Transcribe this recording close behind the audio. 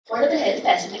What are the health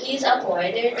facilities are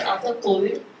provided after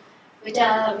COVID,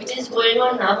 which is going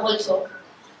on now also?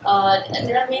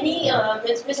 There are many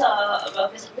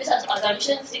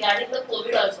misassumptions regarding the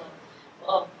COVID also.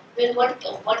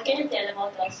 What can you tell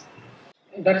about us?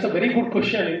 That's a very good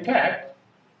question. In fact,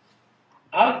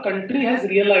 our country has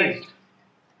realized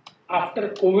after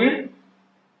COVID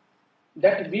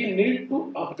that we need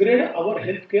to upgrade our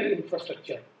healthcare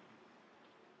infrastructure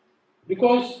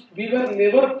because we were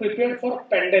never prepared for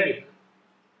pandemic.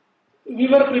 We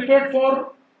were prepared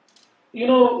for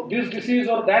this disease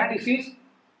or that disease,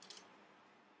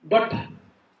 but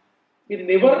we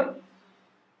never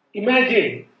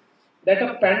imagined that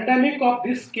a pandemic of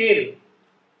this scale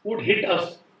would hit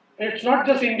us. And it's not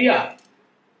just India.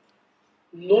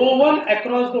 No one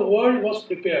across the world was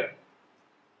prepared.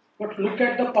 But look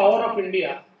at the power of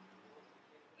India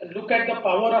and look at the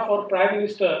power of our Prime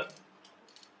Minister.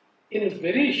 In a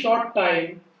very short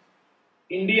time,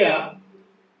 India,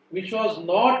 which was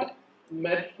not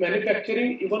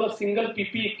manufacturing even a single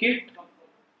PPE kit,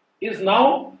 is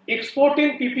now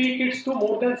exporting PPE kits to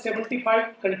more than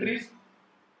 75 countries.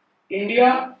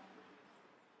 India,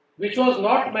 which was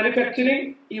not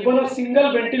manufacturing even a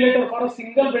single ventilator, for a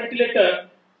single ventilator,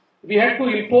 we had to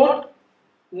import.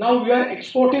 Now we are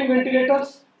exporting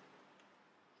ventilators.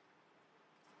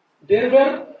 There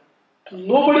were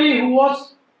nobody who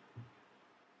was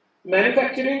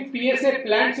manufacturing PSA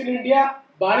plants in India,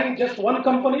 barring just one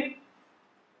company.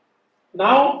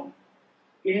 Now,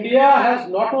 India has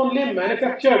not only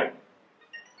manufactured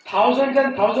thousands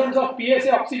and thousands of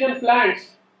PSA oxygen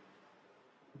plants,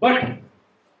 but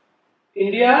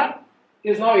India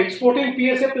is now exporting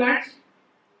PSA plants.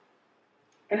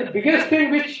 And the biggest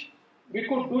thing which we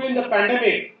could do in the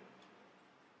pandemic,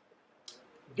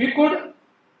 we could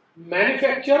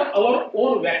manufacture our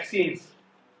own vaccines.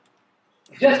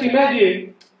 Just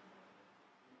imagine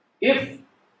if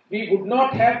we would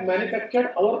not have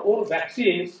manufactured our own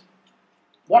vaccines,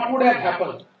 what would have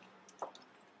happened?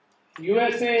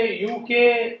 USA,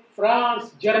 UK,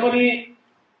 France, Germany,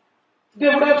 they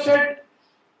would have said,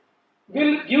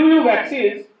 we'll give you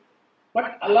vaccines,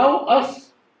 but allow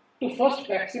us to first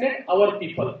vaccinate our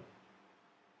people.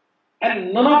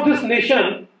 And none of this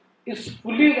nation is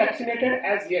fully vaccinated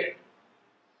as yet.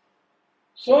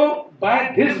 So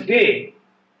by this day,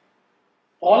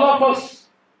 all of us,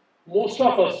 most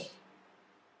of us,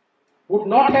 would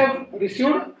not have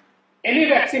received any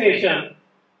vaccination,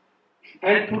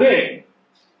 and today,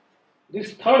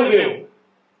 this third wave,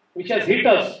 which has hit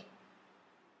us,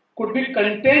 could be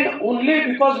contained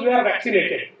only because we are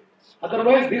vaccinated.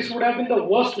 Otherwise, this would have been the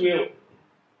worst wave.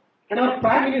 And our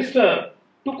Prime Minister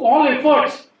took all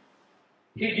efforts.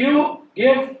 He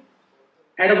gave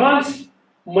advance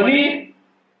money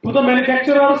to the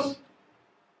manufacturers.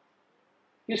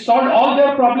 He solved all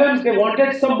their problems. They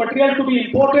wanted some material to be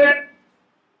imported.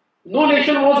 No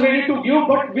nation was ready to give,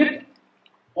 but with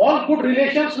all good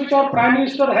relations which our Prime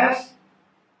Minister has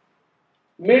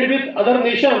made with other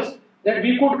nations, that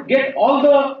we could get all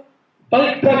the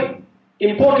bulk drug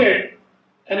imported,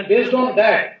 and based on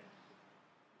that,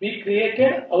 we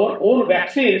created our own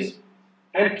vaccines,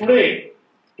 and today,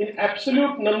 in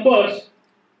absolute numbers,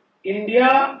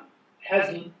 India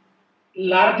has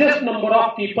largest number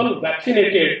of people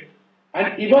vaccinated,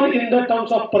 and even in the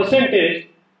terms of percentage,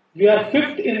 we are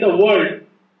 5th in the world,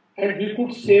 and we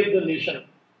could save the nation.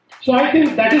 So I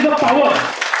think that is the power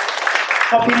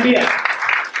of India.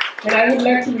 And I would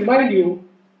like to remind you,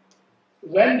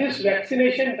 when this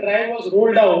vaccination drive was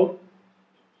rolled out,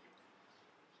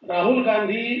 Rahul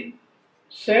Gandhi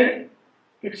said,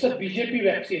 it's a BJP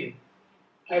vaccine,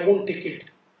 I won't take it.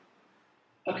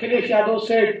 Akhilesh Yadav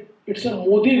said, it's a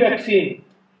Modi vaccine,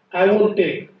 I won't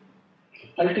take.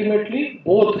 Ultimately,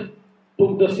 both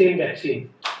took the same vaccine.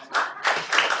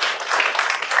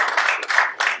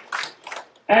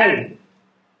 And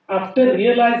after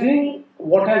realizing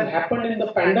what has happened in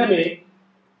the pandemic,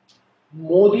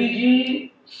 Modi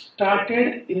ji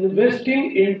started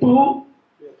investing into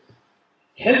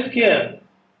healthcare.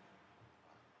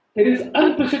 There is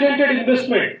unprecedented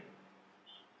investment.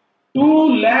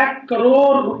 2 lakh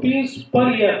crore rupees per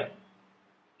year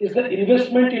is the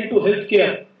investment into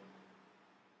healthcare.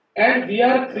 And we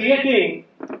are creating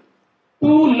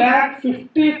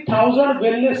 2,50,000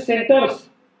 wellness centers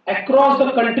across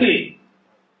the country,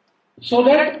 so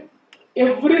that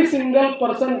every single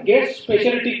person gets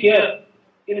specialty care.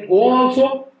 In Goa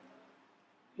also,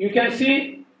 you can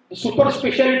see the super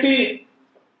specialty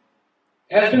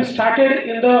has been started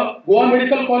in the Goa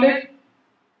Medical College,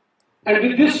 and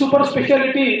with this super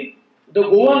specialty, the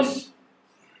Goans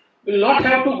will not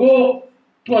have to go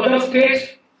to other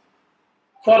states.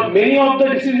 for many of the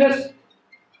diseases.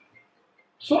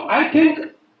 So I think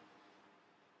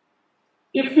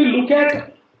if we look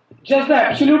at just the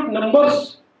absolute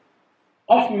numbers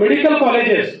of medical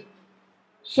colleges,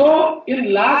 so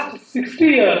in last 60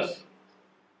 years,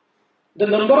 the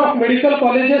number of medical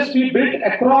colleges we built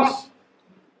across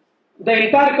the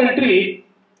entire country,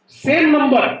 same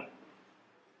number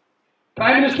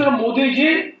Prime Minister Modi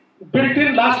ji built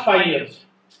in last 5 years.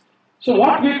 So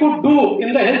what we could do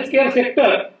in the healthcare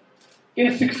sector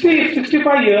in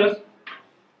 65 years,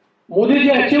 Modi ji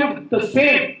achieved the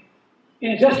same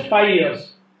in just 5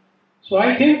 years. So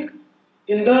I think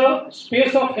in the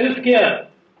space of healthcare,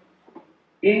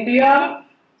 India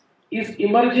is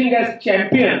emerging as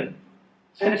champion,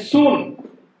 and soon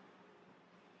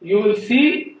you will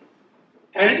see,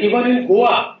 and even in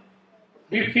Goa,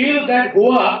 we feel that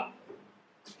Goa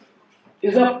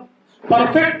is a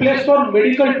perfect place for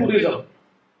medical tourism.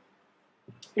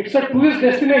 It's a tourist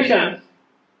destination,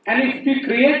 and if we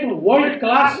create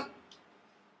world-class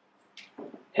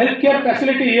healthcare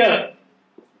facility here,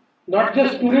 not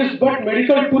just tourists but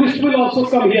medical tourists will also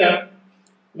come here,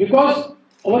 because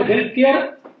our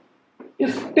healthcare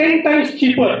is 10 times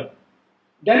cheaper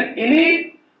than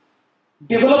any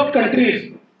developed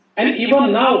countries. And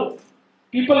even now,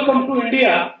 people come to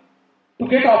India to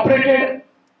get operated.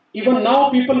 Even now,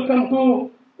 people come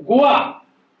to Goa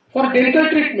for dental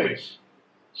treatments.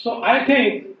 So I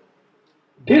think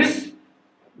this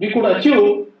we could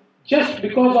achieve just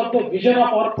because of the vision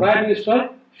of our Prime Minister,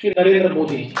 Shri Narendra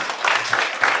Modi.